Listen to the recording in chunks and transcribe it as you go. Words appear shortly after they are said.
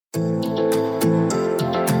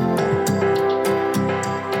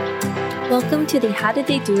to the How Did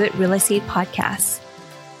They Do It Real Estate podcast.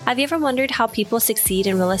 Have you ever wondered how people succeed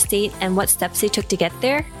in real estate and what steps they took to get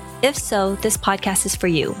there? If so, this podcast is for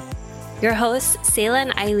you. Your hosts, Selah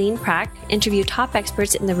and Eileen Prack, interview top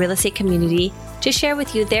experts in the real estate community to share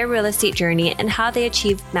with you their real estate journey and how they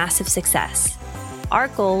achieved massive success. Our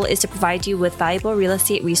goal is to provide you with valuable real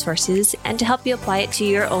estate resources and to help you apply it to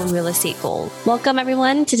your own real estate goal. Welcome,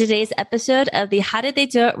 everyone, to today's episode of the How Did They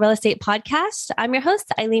Do It Real Estate podcast. I'm your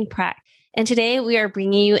host, Eileen Prack. And today we are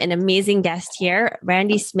bringing you an amazing guest here,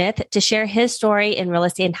 Randy Smith, to share his story in real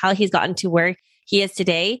estate and how he's gotten to where he is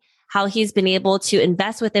today, how he's been able to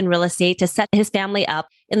invest within real estate to set his family up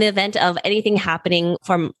in the event of anything happening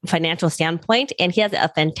from a financial standpoint. And he has a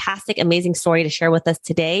fantastic, amazing story to share with us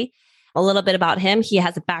today. A little bit about him. He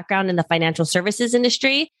has a background in the financial services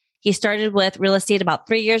industry. He started with real estate about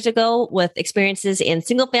 3 years ago with experiences in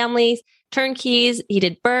single families, turnkeys. He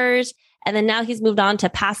did BRRRRs. And then now he's moved on to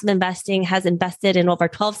passive investing, has invested in over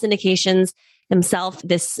 12 syndications himself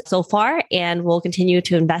so far, and will continue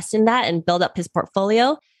to invest in that and build up his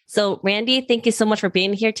portfolio. So Randy, thank you so much for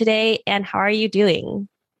being here today. And how are you doing?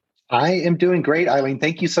 I am doing great, Eileen.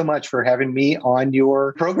 Thank you so much for having me on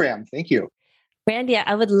your program. Thank you. Randy,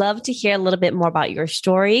 I would love to hear a little bit more about your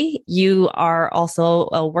story. You are also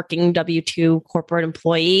a working W-2 corporate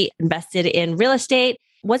employee, invested in real estate.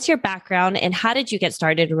 What's your background and how did you get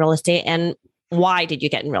started in real estate and why did you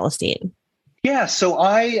get in real estate? Yeah, so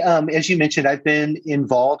as you mentioned, I've been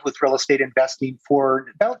involved with real estate investing for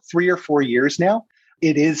about 3 or 4 years now.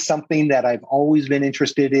 It is something that I've always been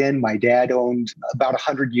interested in. My dad owned about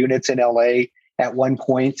 100 units in LA at one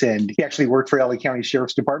point, and he actually worked for LA County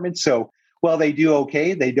Sheriff's Department. So while they do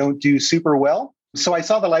okay, they don't do super well. So I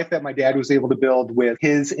saw the life that my dad was able to build with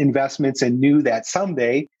his investments and knew that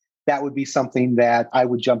someday that would be something that I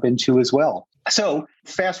would jump into as well. So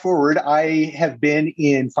fast forward, I have been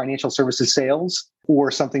in financial services sales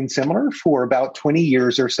or something similar for about 20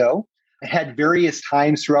 years or so. I had various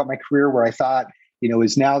times throughout my career where I thought,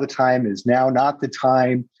 is now the time, is now not the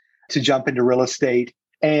time to jump into real estate,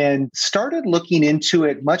 and started looking into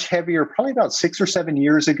it much heavier, probably about 6 or 7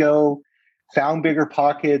 years ago. Found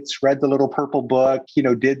BiggerPockets, read the little purple book,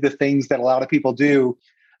 did the things that a lot of people do.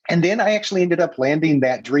 And then I actually ended up landing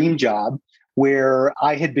that dream job where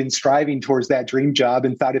I had been striving towards that dream job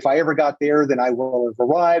and thought if I ever got there, then I will have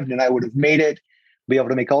arrived and I would have made it, be able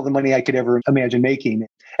to make all the money I could ever imagine making.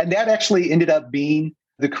 And that actually ended up being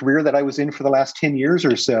the career that I was in for the last 10 years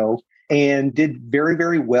or so and did very,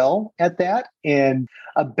 very well at that. And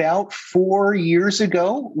about 4 years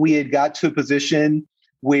ago, we had got to a position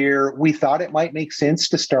where we thought it might make sense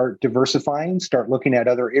to start diversifying, start looking at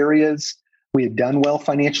other areas. We had done well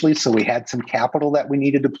financially, so we had some capital that we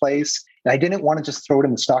needed to place. And I didn't want to just throw it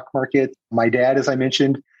in the stock market. My dad, as I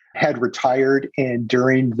mentioned, had retired, and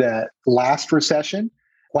during the last recession,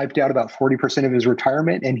 wiped out about 40% of his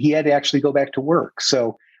retirement, and he had to actually go back to work.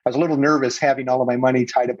 So I was a little nervous having all of my money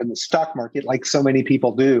tied up in the stock market, like so many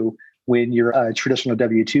people do when you're a traditional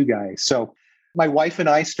W-2 guy. So my wife and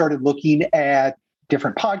I started looking at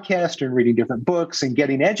different podcasts and reading different books and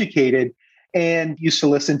getting educated, and used to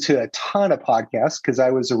listen to a ton of podcasts because I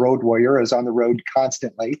was a road warrior. I was on the road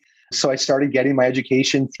constantly. So I started getting my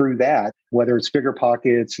education through that, whether it's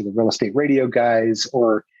BiggerPockets or the Real Estate Radio guys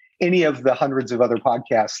or any of the hundreds of other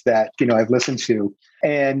podcasts that, I've listened to,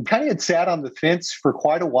 and kind of had sat on the fence for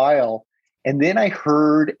quite a while. And then I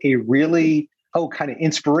heard a really, kind of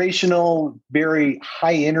inspirational, very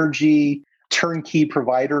high energy turnkey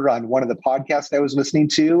provider on one of the podcasts I was listening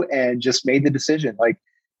to, and just made the decision, like,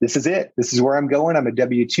 this is it. This is where I'm going. I'm a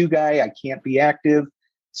W-2 guy. I can't be active.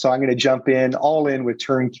 So I'm going to jump all in with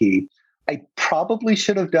turnkey. I probably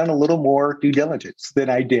should have done a little more due diligence than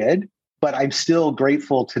I did, but I'm still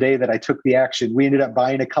grateful today that I took the action. We ended up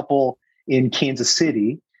buying a couple in Kansas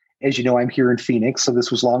City. As you know, I'm here in Phoenix, so this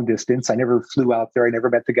was long distance. I never flew out there. I never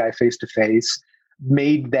met the guy face to face.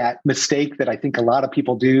 Made that mistake that I think a lot of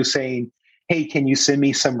people do, saying, hey, can you send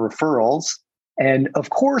me some referrals? And of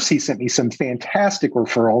course, he sent me some fantastic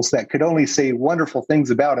referrals that could only say wonderful things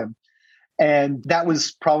about him. And that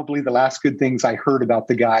was probably the last good things I heard about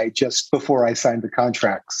the guy just before I signed the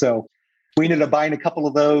contract. So we ended up buying a couple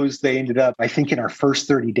of those. They ended up, I think in our first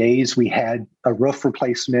 30 days, we had a roof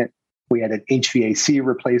replacement. We had an HVAC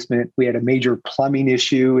replacement. We had a major plumbing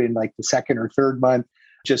issue in like the second or third month,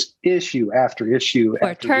 just issue after issue.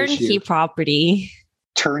 Or turnkey property.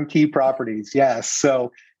 Turnkey properties, yes.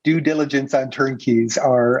 So due diligence on turnkeys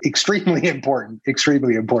are extremely important,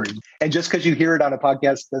 extremely important. And just because you hear it on a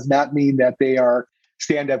podcast does not mean that they are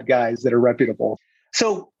stand-up guys that are reputable.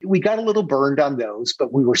 So we got a little burned on those,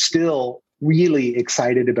 but we were still really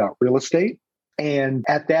excited about real estate. And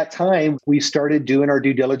at that time, we started doing our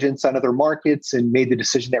due diligence on other markets and made the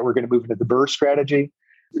decision that we're going to move into the BRRRR strategy.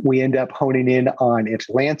 We end up honing in on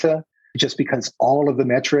Atlanta just because all of the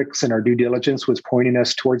metrics and our due diligence was pointing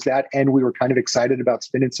us towards that. And we were kind of excited about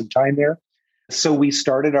spending some time there. So we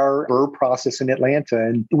started our BRRRR process in Atlanta,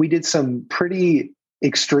 and we did some pretty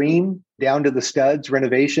extreme, down to the studs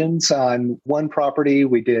renovations on one property.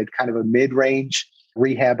 We did kind of a mid-range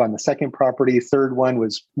rehab on the second property. Third one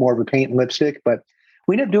was more of a paint and lipstick, but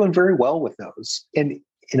we ended up doing very well with those. And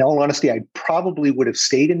in all honesty, I probably would have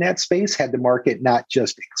stayed in that space had the market not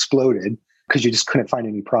just exploded, because you just couldn't find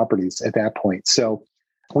any properties at that point. So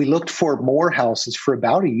we looked for more houses for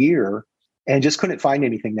about a year and just couldn't find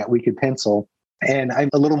anything that we could pencil. And I'm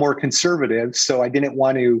a little more conservative, so I didn't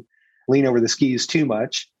want to lean over the skis too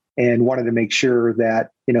much and wanted to make sure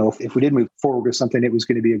that, if we did move forward with something, it was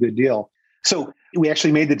going to be a good deal. So we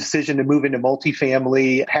actually made the decision to move into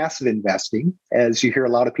multifamily passive investing, as you hear a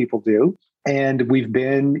lot of people do. And we've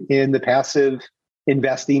been in the passive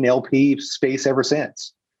investing LP space ever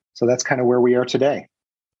since. So that's kind of where we are today.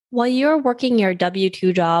 While you're working your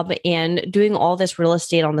W-2 job and doing all this real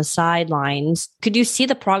estate on the sidelines, could you see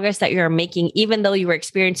the progress that you're making, even though you were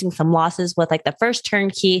experiencing some losses with like the first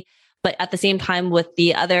turnkey, but at the same time with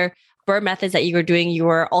the other BRRRR methods that you were doing, you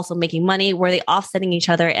were also making money? Were they offsetting each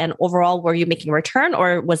other? And overall, were you making a return,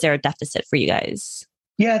 or was there a deficit for you guys?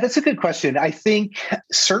 Yeah, that's a good question. I think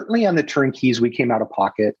certainly on the turnkeys, we came out of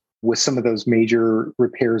pocket with some of those major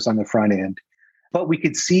repairs on the front end. But we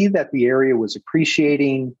could see that the area was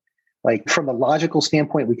appreciating. Like from a logical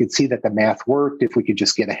standpoint, we could see that the math worked if we could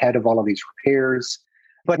just get ahead of all of these repairs.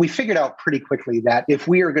 But we figured out pretty quickly that if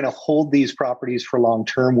we are going to hold these properties for long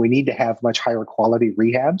term, we need to have much higher quality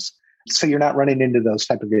rehabs. So you're not running into those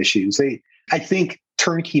type of issues. I think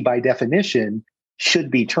turnkey by definition should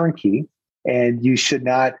be turnkey, and you should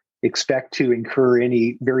not expect to incur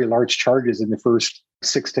any very large charges in the first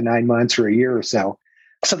 6 to 9 months or a year or so.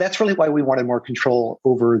 So that's really why we wanted more control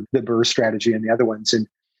over the BRRRR strategy and the other ones. And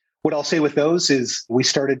what I'll say with those is we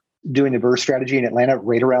started doing the BRRRR strategy in Atlanta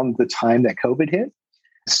right around the time that COVID hit.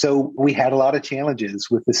 So we had a lot of challenges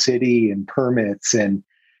with the city and permits, and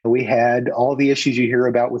we had all the issues you hear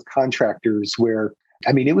about with contractors where,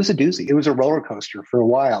 it was a doozy. It was a roller coaster for a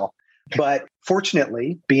while. But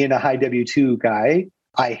fortunately, being a high W-2 guy,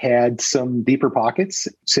 I had some deeper pockets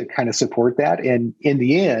to kind of support that. And in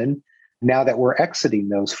the end, now that we're exiting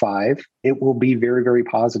those 5, it will be very, very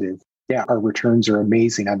positive. Yeah, our returns are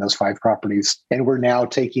amazing on those 5 properties. And we're now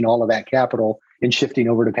taking all of that capital and shifting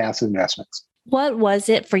over to passive investments. What was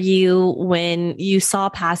it for you when you saw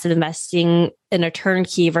passive investing in a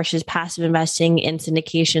turnkey versus passive investing in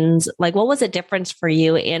syndications? Like, what was the difference for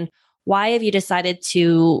you? And why have you decided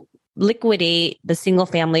to liquidate the single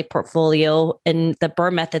family portfolio and the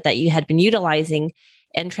BRRRR method that you had been utilizing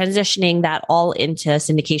and transitioning that all into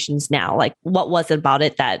syndications now? Like, what was it about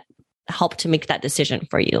it that helped to make that decision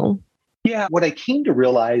for you? Yeah, what I came to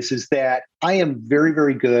realize is that I am very,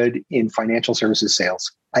 very good in financial services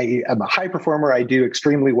sales. I am a high performer. I do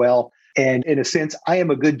extremely well. And in a sense, I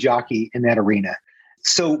am a good jockey in that arena.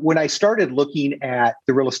 So when I started looking at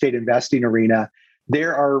the real estate investing arena,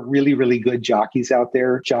 there are really, really good jockeys out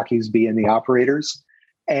there, jockeys being the operators.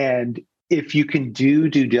 And if you can do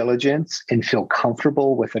due diligence and feel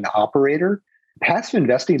comfortable with an operator, passive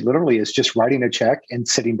investing literally is just writing a check and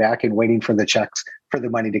sitting back and waiting for the checks, for the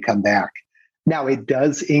money to come back. Now, it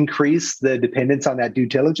does increase the dependence on that due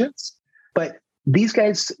diligence, but these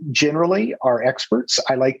guys generally are experts.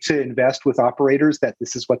 I like to invest with operators that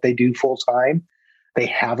this is what they do full time. They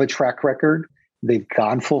have a track record. They've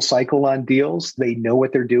gone full cycle on deals. They know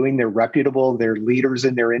what they're doing. They're reputable. They're leaders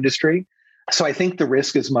in their industry. So I think the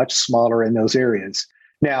risk is much smaller in those areas.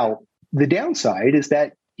 Now, the downside is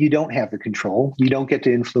that you don't have the control. You don't get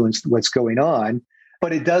to influence what's going on,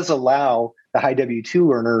 but it does allow the high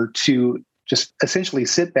W-2 earner to just essentially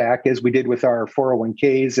sit back, as we did with our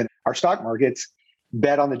 401ks and our stock markets,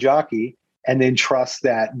 bet on the jockey, and then trust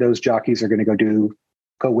that those jockeys are going to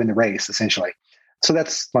go win the race, essentially. So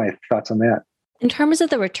that's my thoughts on that. In terms of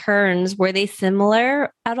the returns, were they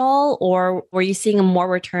similar at all? Or were you seeing more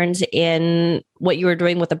returns in what you were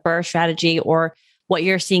doing with the BRRRR strategy or what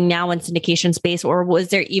you're seeing now in syndication space? Or was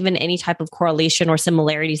there even any type of correlation or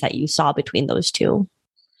similarities that you saw between those two?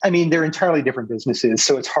 They're entirely different businesses,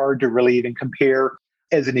 so it's hard to really even compare.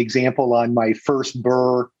 As an example, on my first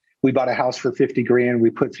BRRRR, we bought a house for $50,000. We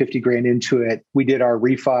put $50,000 into it. We did our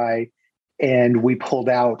refi and we pulled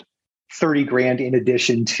out $30,000 in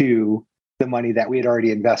addition to the money that we had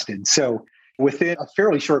already invested. So within a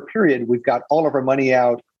fairly short period, we've got all of our money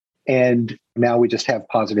out and now we just have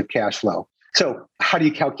positive cash flow. So how do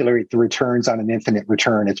you calculate the returns on an infinite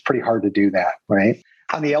return? It's pretty hard to do that, right?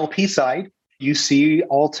 On the LP side, you see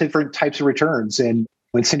all different types of returns. And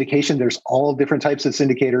in syndication, there's all different types of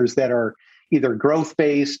syndicators that are either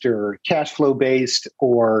growth-based or cash flow-based,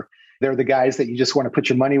 or they're the guys that you just want to put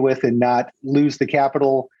your money with and not lose the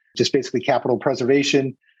capital, just basically capital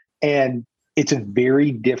preservation. And it's a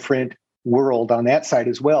very different world on that side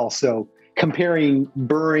as well. So comparing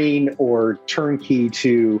burring or turnkey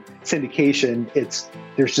to syndication,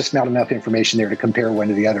 there's just not enough information there to compare one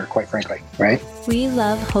to the other, quite frankly, right? We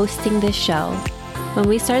love hosting this show. When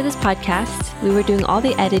we started this podcast, we were doing all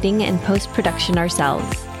the editing and post-production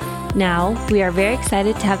ourselves. Now, we are very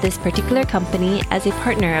excited to have this particular company as a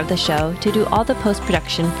partner of the show to do all the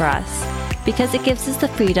post-production for us, because it gives us the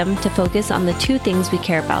freedom to focus on the two things we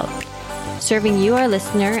care about: serving you, our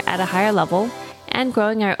listener, at a higher level, and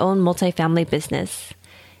growing our own multifamily business.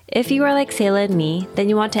 If you are like Sayla and me, then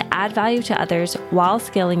you want to add value to others while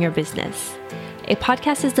scaling your business. A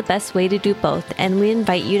podcast is the best way to do both, and we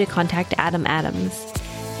invite you to contact Adam Adams.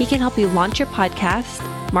 He can help you launch your podcast,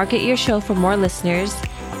 market your show for more listeners,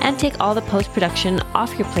 and take all the post-production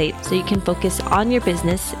off your plate so you can focus on your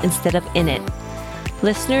business instead of in it.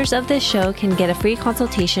 Listeners of this show can get a free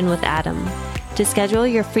consultation with Adam. To schedule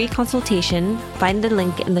your free consultation, find the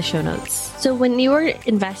link in the show notes. So when you were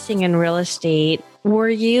investing in real estate, were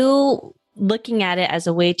you looking at it as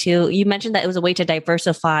a way to, you mentioned that it was a way to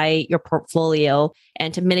diversify your portfolio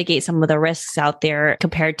and to mitigate some of the risks out there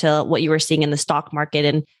compared to what you were seeing in the stock market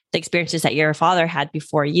and the experiences that your father had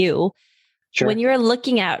before you? Sure. When you were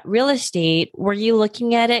looking at real estate, were you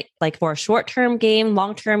looking at it like for a short-term gain,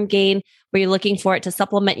 long-term gain? Were you looking for it to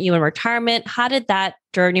supplement you in retirement? How did that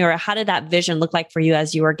journey or how did that vision look like for you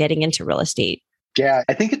as you were getting into real estate? Yeah,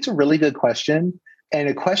 I think it's a really good question, and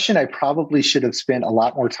a question I probably should have spent a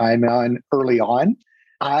lot more time on early on.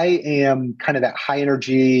 I am kind of that high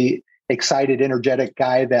energy, excited, energetic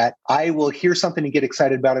guy that I will hear something and get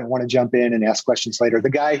excited about it and want to jump in and ask questions later. The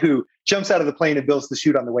guy who jumps out of the plane and builds the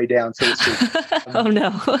chute on the way down, so to speak. Oh,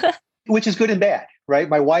 no. Which is good and bad, right?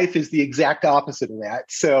 My wife is the exact opposite of that.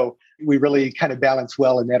 So we really kind of balance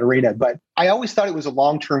well in that arena. But I always thought it was a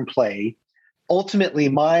long-term play. Ultimately,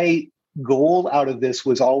 my goal out of this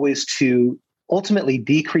was always to ultimately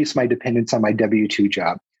decrease my dependence on my W-2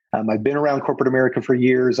 job. I've been around corporate America for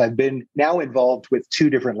years. I've been now involved with 2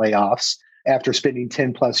 different layoffs after spending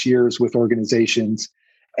 10 plus years with organizations.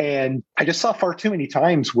 And I just saw far too many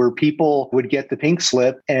times where people would get the pink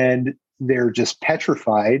slip and they're just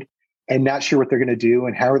petrified and not sure what they're going to do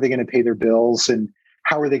and how are they going to pay their bills and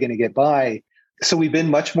how are they going to get by. So we've been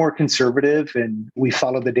much more conservative, and we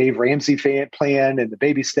followed the Dave Ramsey plan and the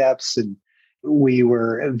baby steps. And we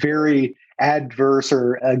were very adverse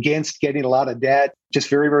or against getting a lot of debt, just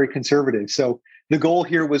very, very conservative. So the goal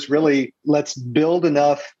here was really, let's build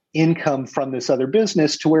enough income from this other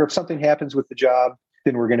business to where if something happens with the job,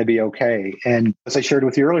 then we're going to be okay. And as I shared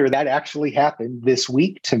with you earlier, that actually happened this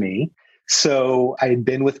week to me. So I had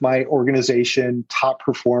been with my organization, top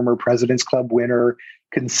performer, President's Club winner,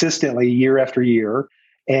 consistently year after year.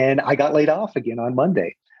 And I got laid off again on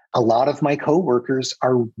Monday. A lot of my coworkers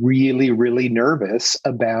are really, really nervous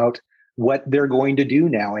about what they're going to do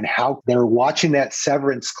now and how they're watching that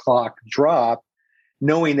severance clock drop,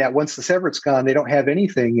 knowing that once the severance gone, they don't have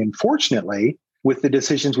anything. And fortunately, with the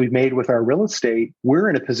decisions we've made with our real estate, we're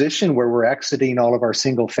in a position where we're exiting all of our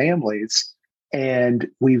single families. And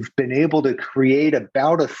we've been able to create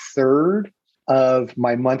about a third of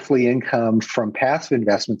my monthly income from passive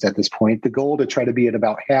investments at this point. The goal to try to be at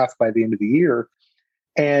about half by the end of the year.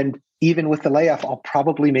 And even with the layoff, I'll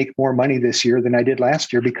probably make more money this year than I did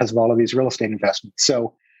last year because of all of these real estate investments.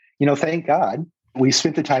 So, thank God we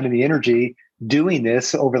spent the time and the energy doing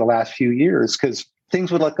this over the last few years, because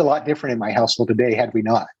things would look a lot different in my household today had we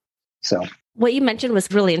not. So what you mentioned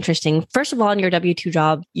was really interesting. First of all, in your W-2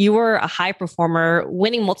 job, you were a high performer,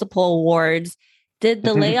 winning multiple awards. Did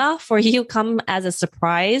the layoff for you come as a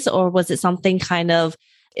surprise, or was it something kind of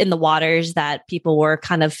in the waters that people were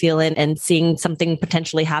kind of feeling and seeing something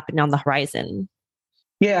potentially happening on the horizon?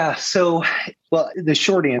 Yeah. So, the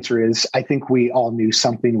short answer is I think we all knew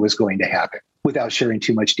something was going to happen without sharing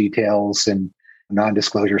too much details and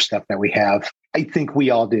non-disclosure stuff that we have. I think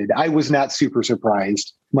we all did. I was not super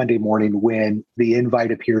surprised Monday morning when the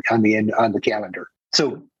invite appeared on the calendar.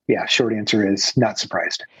 So yeah, short answer is not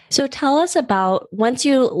surprised. So tell us about, once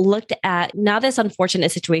you looked at, now this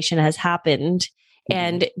unfortunate situation has happened,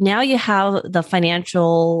 and now you have the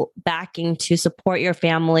financial backing to support your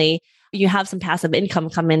family. You have some passive income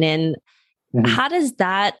coming in. How does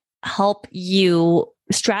that help you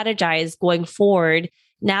strategize going forward,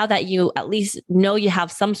 now that you at least know you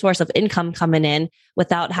have some source of income coming in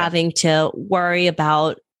without having to worry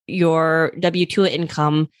about your W-2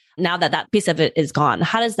 income, now that that piece of it is gone,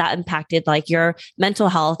 how does that impacted like your mental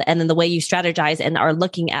health and then the way you strategize and are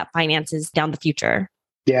looking at finances down the future?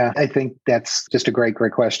 Yeah, I think that's just a great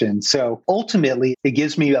question. So ultimately, it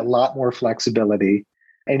gives me a lot more flexibility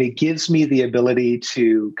and it gives me the ability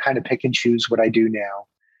to kind of pick and choose what I do now.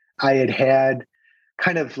 I had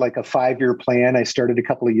kind of like a 5-year plan. I started a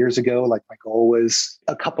couple of years ago. Like my goal was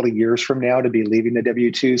a couple of years from now to be leaving the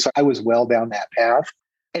W-2. So I was well down that path.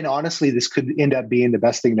 And honestly, this could end up being the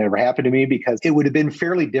best thing that ever happened to me because it would have been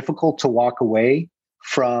fairly difficult to walk away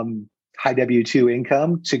from high W-2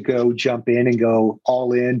 income to go jump in and go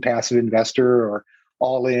all in passive investor or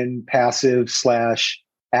all in passive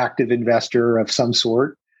 / active investor of some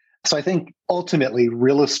sort. So I think ultimately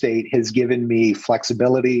real estate has given me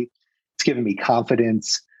flexibility. It's given me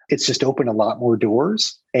confidence. It's just opened a lot more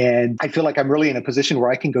doors. And I feel like I'm really in a position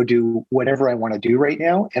where I can go do whatever I want to do right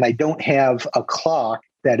now. And I don't have a clock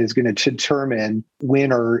that is going to determine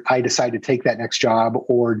when or I decide to take that next job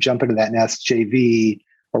or jump into that next JV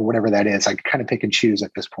or whatever that is. I kind of pick and choose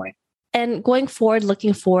at this point. And going forward,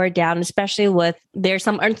 looking forward down, especially with there's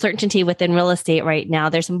some uncertainty within real estate right now.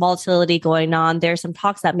 There's some volatility going on. There's some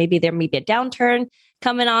talks that maybe there may be a downturn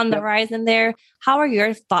coming on the horizon there. How are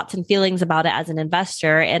your thoughts and feelings about it as an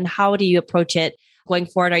investor? And how do you approach it going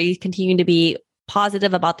forward? Are you continuing to be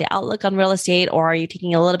positive about the outlook on real estate, or are you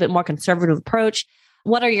taking a little bit more conservative approach?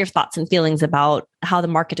 What are your thoughts and feelings about how the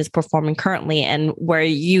market is performing currently and where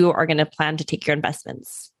you are going to plan to take your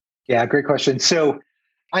investments? Yeah, great question. So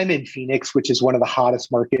I'm in Phoenix, which is one of the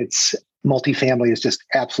hottest markets. Multifamily is just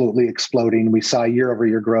absolutely exploding. We saw year over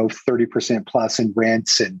year growth, 30% plus in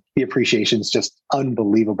rents, and the appreciation is just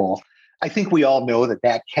unbelievable. I think we all know that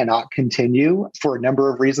that cannot continue for a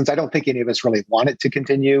number of reasons. I don't think any of us really want it to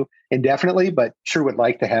continue indefinitely, but sure would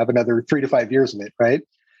like to have another 3 to 5 years of it, right?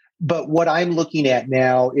 But what I'm looking at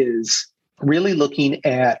now is really looking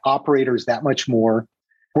at operators that much more.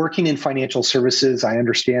 Working in financial services, I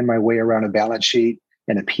understand my way around a balance sheet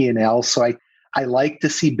and a P&L. So I like to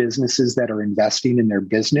see businesses that are investing in their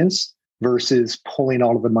business versus pulling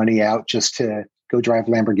all of the money out just to go drive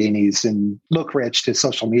Lamborghinis and look rich to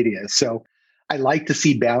social media. So I like to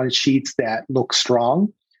see balance sheets that look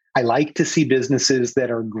strong. I like to see businesses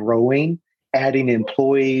that are growing, adding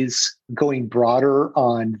employees, going broader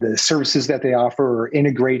on the services that they offer or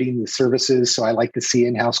integrating the services. So I like to see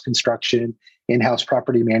in-house construction, in-house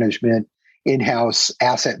property management, in-house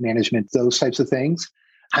asset management, those types of things.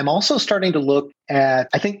 I'm also starting to look at,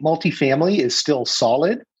 I think multifamily is still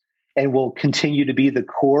solid and will continue to be the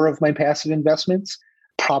core of my passive investments.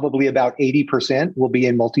 Probably about 80% will be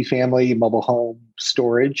in multifamily, mobile home,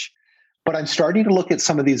 storage. But I'm starting to look at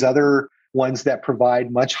some of these other ones that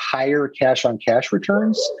provide much higher cash on cash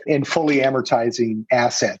returns and fully amortizing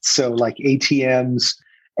assets. So like ATMs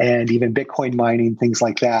and even Bitcoin mining, things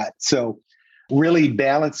like that. So really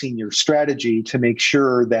balancing your strategy to make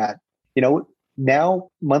sure that, now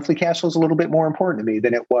monthly cash flow is a little bit more important to me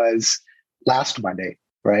than it was last Monday,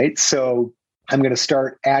 right? So I'm going to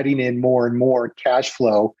start adding in more and more cash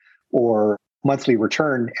flow or monthly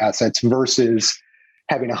return assets versus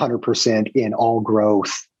having 100% in all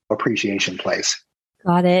growth appreciation plays.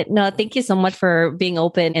 Got it. No, thank you so much for being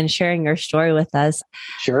open and sharing your story with us.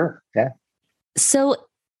 Sure. Yeah. So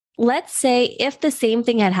let's say if the same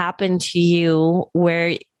thing had happened to you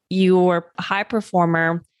where you were a high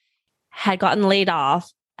performer, had gotten laid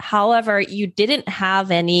off. However, you didn't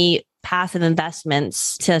have any passive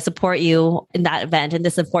investments to support you in that event, in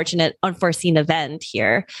this unfortunate, unforeseen event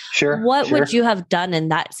here. Sure. What would you have done in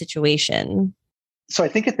that situation? So I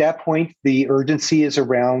think at that point, the urgency is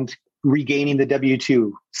around regaining the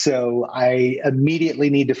W-2. So I immediately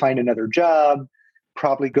need to find another job,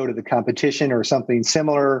 probably go to the competition or something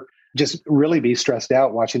similar, just really be stressed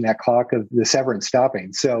out watching that clock of the severance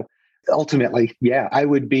stopping. So ultimately, yeah, I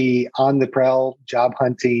would be on the prowl, job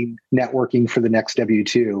hunting, networking for the next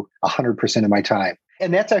W-2 100% of my time.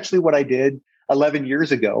 And that's actually what I did 11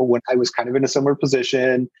 years ago when I was kind of in a similar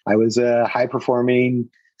position. I was a high performing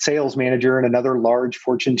sales manager in another large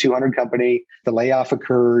Fortune 200 company. The layoff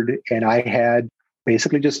occurred and I had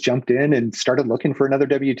basically just jumped in and started looking for another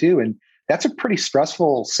W-2. And that's a pretty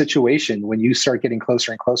stressful situation when you start getting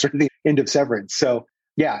closer and closer to the end of severance. So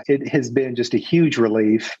yeah, it has been just a huge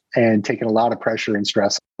relief and taken a lot of pressure and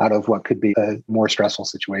stress out of what could be a more stressful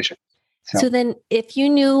situation. So then if you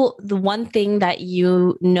knew the one thing that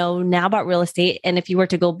you know now about real estate, and if you were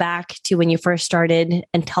to go back to when you first started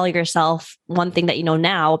and tell yourself one thing that you know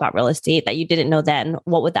now about real estate that you didn't know then,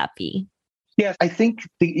 what would that be? Yes, I think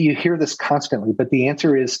you hear this constantly, but the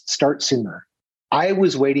answer is start sooner. I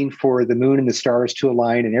was waiting for the moon and the stars to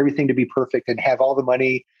align and everything to be perfect and have all the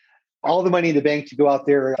money in the bank to go out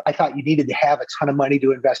there. I thought you needed to have a ton of money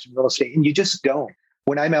to invest in real estate, and you just don't.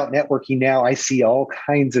 When I'm out networking now, I see all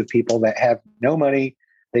kinds of people that have no money.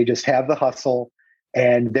 They just have the hustle,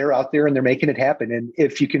 and they're out there and they're making it happen. And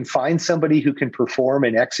if you can find somebody who can perform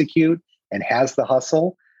and execute and has the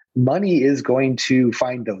hustle, money is going to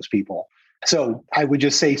find those people. So I would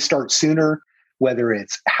just say start sooner, whether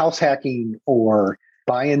it's house hacking or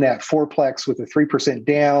buying that fourplex with a 3%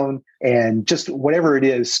 down, and just whatever it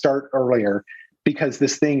is, start earlier, because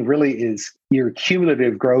this thing really is, your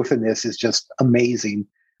cumulative growth in this is just amazing.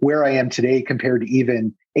 Where I am today compared to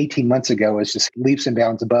even 18 months ago is just leaps and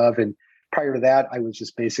bounds above. And prior to that, I was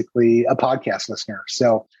just basically a podcast listener.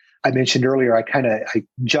 So I mentioned earlier, I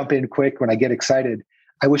jump in quick when I get excited.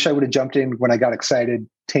 I wish I would have jumped in when I got excited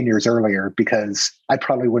 10 years earlier, because I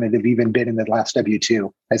probably wouldn't have even been in the last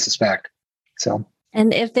W2, I suspect. So.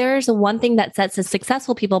 And if there's one thing that sets the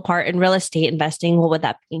successful people apart in real estate investing, what would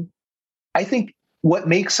that be? I think what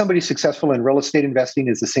makes somebody successful in real estate investing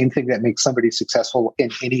is the same thing that makes somebody successful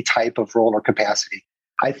in any type of role or capacity.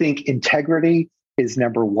 I think integrity is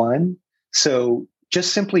number one. So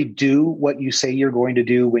just simply do what you say you're going to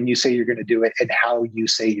do, when you say you're going to do it, and how you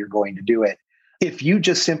say you're going to do it. If you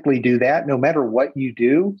just simply do that, no matter what you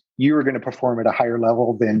do, you are going to perform at a higher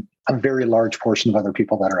level than a very large portion of other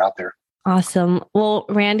people that are out there. Awesome. Well,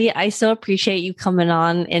 Randy, I so appreciate you coming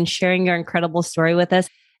on and sharing your incredible story with us.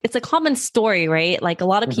 It's a common story, right? Like a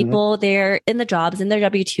lot of people, they're in the jobs, in their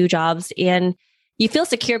W-2 jobs, and you feel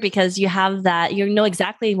secure because you have that, you know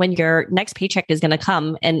exactly when your next paycheck is going to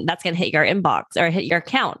come, and that's going to hit your inbox or hit your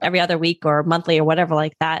account every other week or monthly or whatever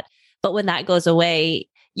like that. But when that goes away,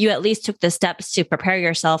 you at least took the steps to prepare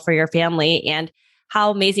yourself for your family. And how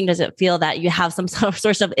amazing does it feel that you have some sort of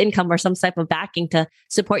source of income or some type of backing to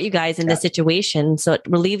support you guys in this situation? So it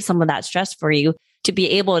relieves some of that stress for you to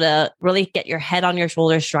be able to really get your head on your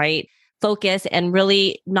shoulders right, focus, and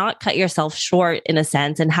really not cut yourself short in a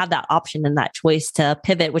sense, and have that option and that choice to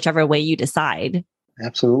pivot whichever way you decide.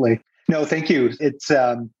 Absolutely. No, thank you. It's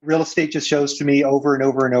real estate just shows to me over and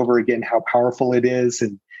over and over again how powerful it is.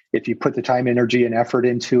 And if you put the time, energy, and effort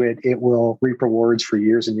into it, it will reap rewards for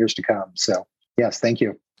years and years to come. So yes, thank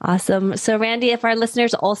you. Awesome. So Randy, if our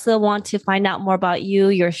listeners also want to find out more about you,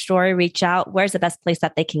 your story, reach out, where's the best place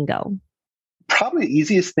that they can go? Probably the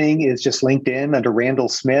easiest thing is just LinkedIn under Randall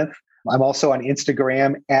Smith. I'm also on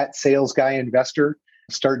Instagram at SalesGuyInvestor,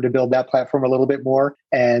 starting to build that platform a little bit more.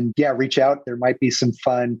 And yeah, reach out. There might be some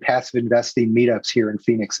fun passive investing meetups here in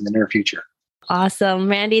Phoenix in the near future. Awesome.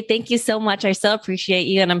 Randy, thank you so much. I so appreciate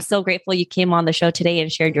you. And I'm so grateful you came on the show today and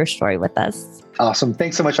shared your story with us. Awesome.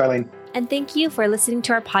 Thanks so much, Eileen. And thank you for listening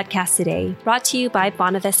to our podcast today, brought to you by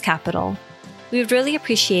Bonavest Capital. We would really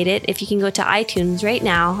appreciate it if you can go to iTunes right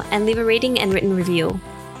now and leave a rating and written review.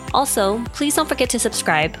 Also, please don't forget to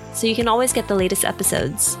subscribe so you can always get the latest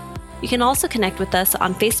episodes. You can also connect with us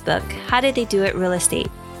on Facebook, How Did They Do It Real Estate.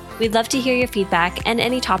 We'd love to hear your feedback and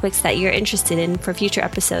any topics that you're interested in for future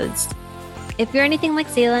episodes. If you're anything like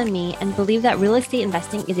Zayla and me and believe that real estate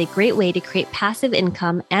investing is a great way to create passive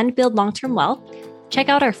income and build long-term wealth, check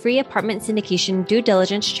out our free apartment syndication due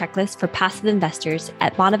diligence checklist for passive investors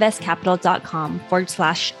at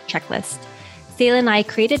bonavestcapital.com/checklist. Zayla and I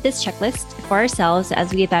created this checklist for ourselves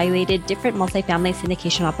as we evaluated different multifamily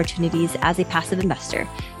syndication opportunities as a passive investor.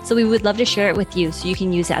 So we would love to share it with you so you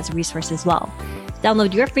can use it as a resource as well.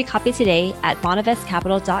 Download your free copy today at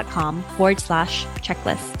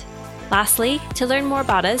bonavestcapital.com/checklist. Lastly, to learn more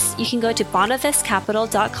about us, you can go to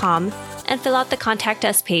bonavestcapital.com and fill out the Contact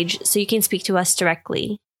Us page so you can speak to us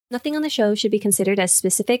directly. Nothing on the show should be considered as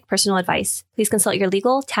specific personal advice. Please consult your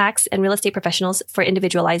legal, tax, and real estate professionals for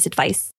individualized advice.